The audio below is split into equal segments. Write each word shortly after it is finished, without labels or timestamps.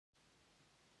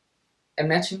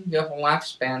Imagine you have a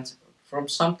lifespan from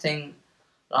something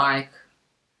like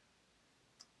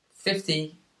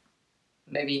 50,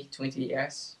 maybe 20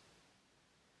 years.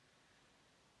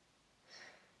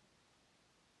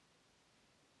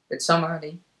 With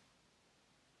somebody,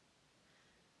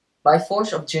 by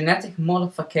force of genetic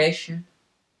modification,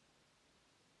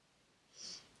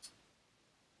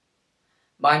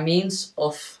 by means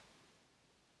of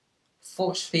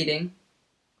force feeding,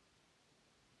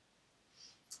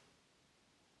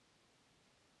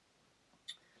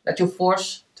 that you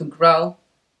force to grow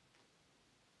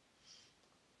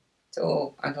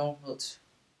to adulthood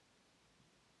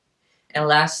in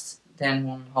less than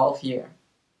 1.5 year.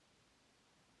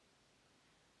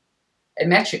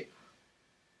 Imagine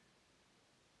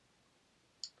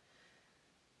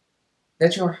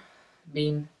that you're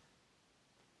being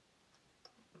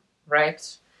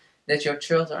raped, that your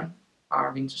children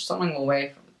are being stolen away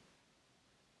from you,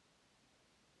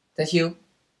 that you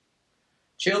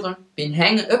children being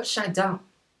hanging upside down,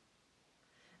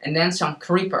 and then some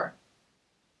creeper,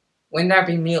 when there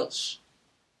be meals,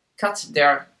 cut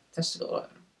their testicle.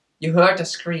 You heard a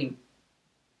scream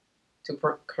to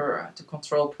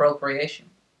control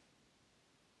procreation.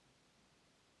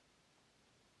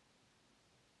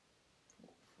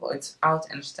 Well, it's out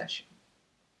anesthesia.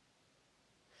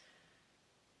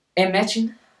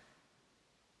 Imagine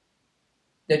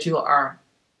that you are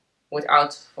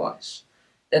without voice,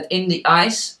 that in the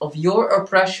eyes of your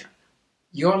oppression,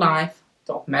 your life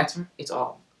don't matter at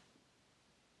all.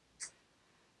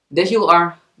 That you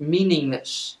are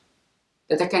meaningless,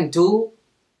 that they can do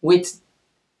with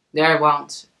their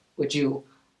want with you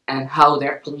and how they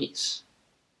please.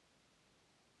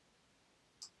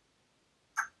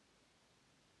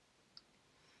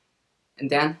 And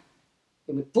then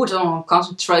you would put on a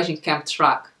concentration camp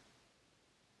truck,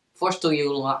 forced to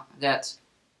you that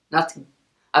not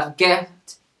I've get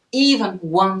even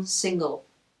one single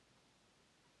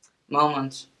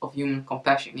moment of human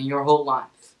compassion in your whole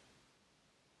life.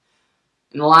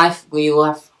 In life where you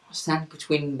have stand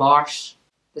between bars,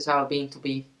 that's how being to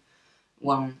be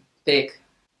one pig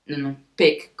in a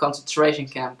pig concentration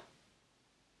camp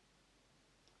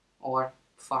or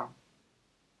farm.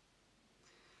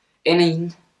 In a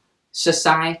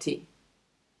society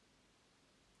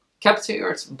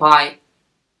captured by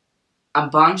a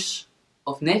bunch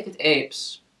of naked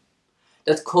apes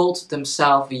that called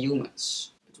themselves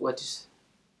humans. But what is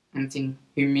anything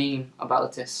humane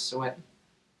about this way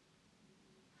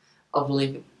of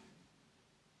living?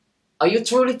 Are you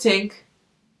truly think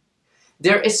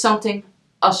there is something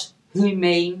as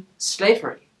humane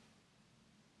slavery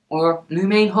or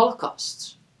humane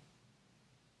Holocaust?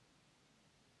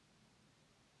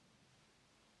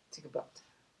 Think about it.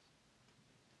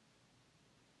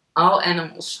 All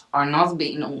animals are not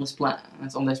being on this planet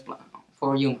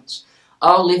for humans.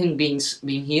 All living beings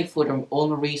being here for their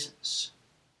own reasons.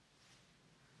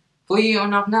 For you or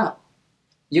not know,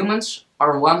 humans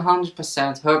are 100%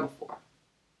 herbivore,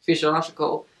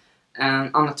 physiological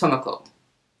and anatomical.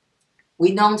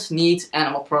 We don't need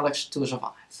animal products to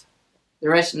survive.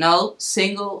 There is no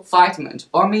single vitamin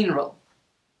or mineral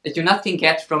that you not can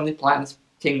get from the planet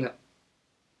kingdom.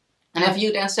 And if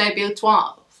you then say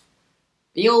B12,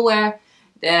 be aware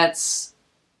that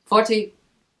 40%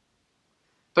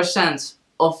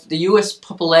 of the US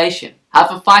population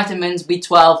have a vitamin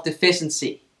B12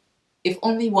 deficiency. If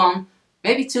only 1,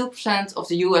 maybe 2% of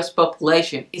the US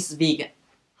population is vegan,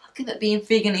 how can that be a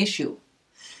vegan issue?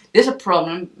 This is a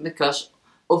problem because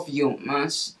of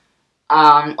humans'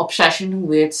 obsession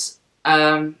with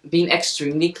being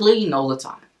extremely clean all the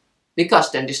time.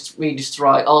 Because then we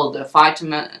destroy all the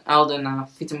vitamin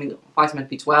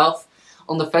B12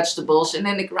 on the vegetables and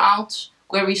in the ground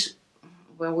where we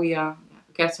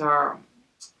get our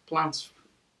plants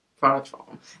products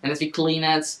from, and that we clean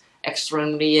it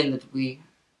extremely, and that we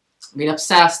been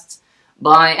obsessed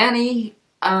by any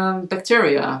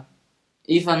bacteria.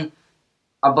 Even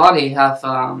our body have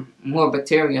more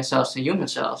bacteria cells than human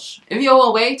cells. If you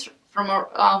are weight from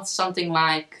around something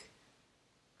like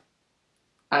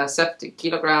 70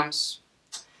 kilograms,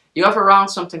 you have around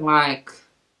something like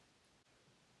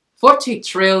 40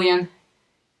 trillion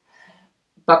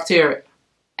bacteria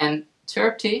and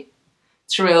 30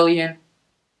 trillion,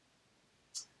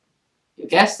 you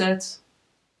guessed it,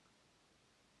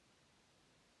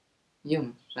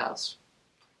 human cells.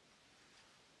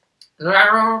 There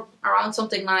are around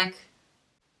something like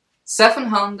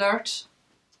 700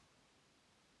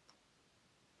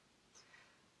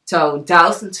 to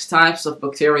 1,000 types of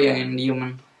bacteria in the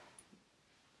human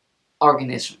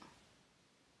organism.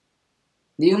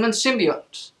 The human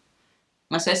symbiote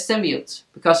I say symbiote,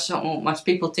 because so much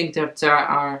people think that there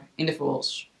are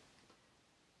individuals.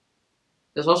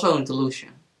 There's also a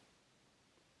delusion.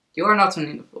 You are not an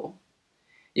individual.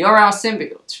 You are a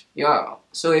symbiote.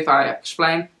 So if I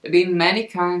explain, there have been many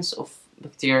kinds of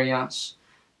bacteria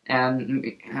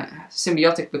and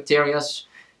symbiotic bacteria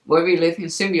where we live in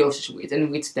symbiosis with, and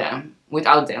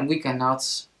without them we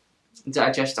cannot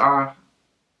digest our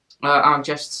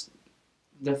just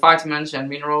the vitamins and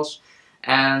minerals,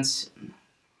 and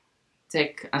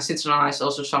take and synthesize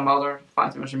also some other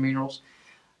vitamins and minerals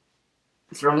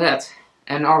from that,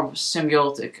 and our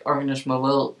symbiotic organism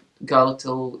will go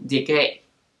to decay.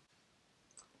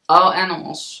 All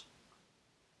animals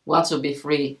want to be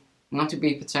free, want to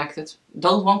be protected,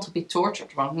 don't want to be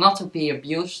tortured, want not to be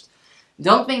abused.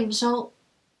 Don't be so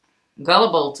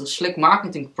gullible to slick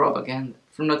marketing propaganda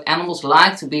from that animals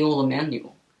like to be on the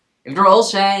menu. If they're all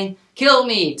saying, kill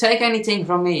me, take anything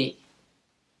from me.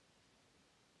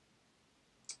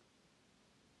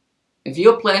 If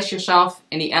you place yourself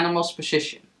in the animal's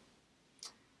position,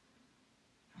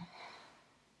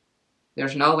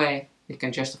 there's no way you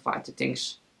can justify the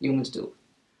things humans do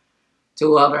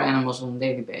to other animals on a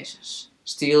daily basis.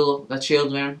 Steal the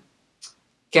children,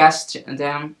 cast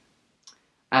them,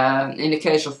 in the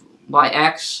case of by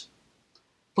eggs,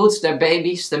 put their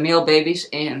babies, the male babies,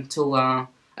 into a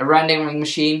rendering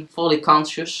machine, fully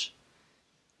conscious,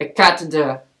 cut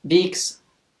the beaks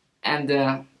and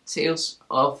the tails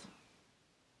of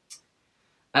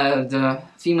the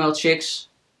female chicks,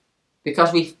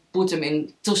 because we put them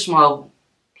in too small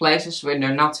places where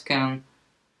they not can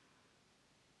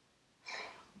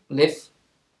live.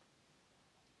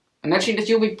 Imagine that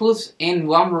you'll be put in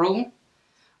one room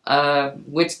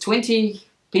with 20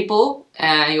 people,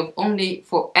 and you only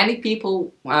for any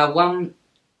people one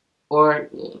or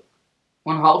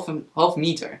half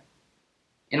meter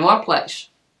in one place.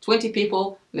 20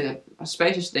 people with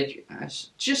spaces that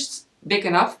is just big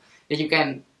enough that you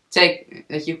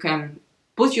can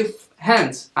put your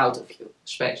hand out of your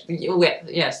space.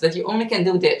 Yes, that you only can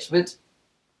do this, but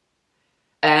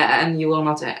and you will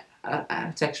not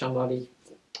attack somebody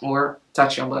or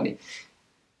touch somebody.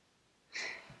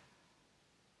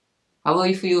 How will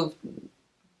you feel?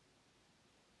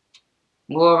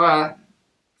 Or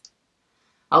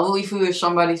how will you feel if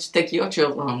somebody take your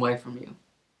children away from you?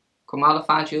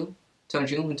 Commodified you,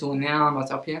 turned you into an inanimate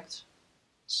object,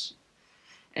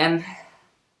 and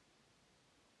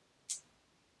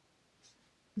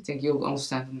I think you'll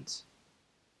understand it.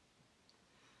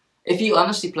 If you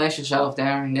honestly place yourself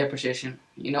there in their position,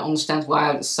 you don't understand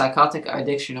why the psychotic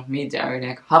addiction of meat dairy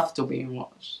egg have to be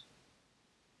enforced.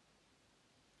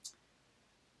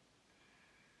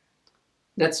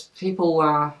 That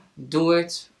people do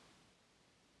it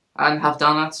and have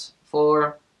done it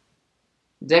for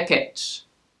decades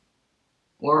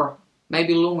or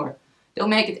maybe longer. They'll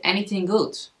make it anything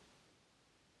good.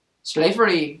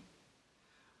 Slavery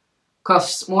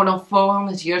cost more than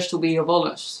 400 years to be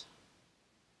abolished.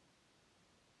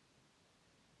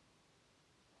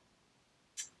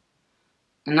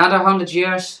 Another 100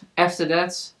 years after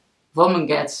that, women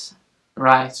get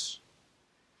rights.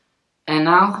 And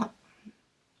now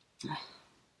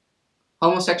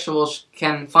homosexuals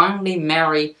can finally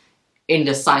marry in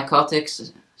the psychotic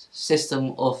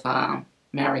system of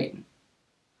marrying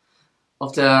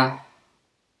of the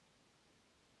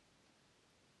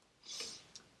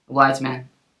white man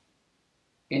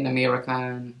in America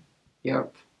and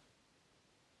Europe,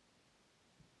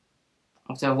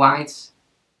 of the white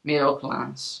middle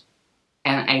class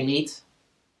and elite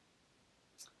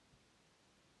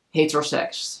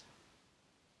heterosex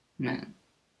men.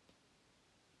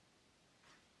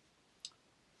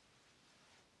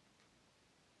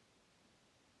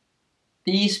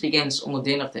 Peace begins on the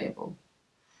dinner table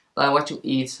by what you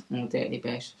eat on a daily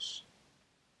basis.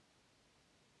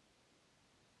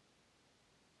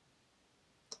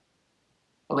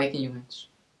 Awaken humans.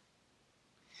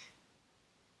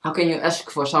 How can you ask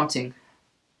for something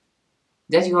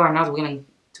that you are not willing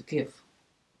to give?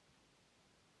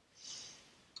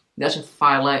 That's a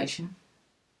violation.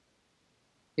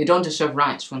 You don't deserve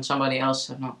rights when somebody else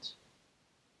has not.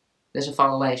 That's a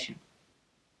violation.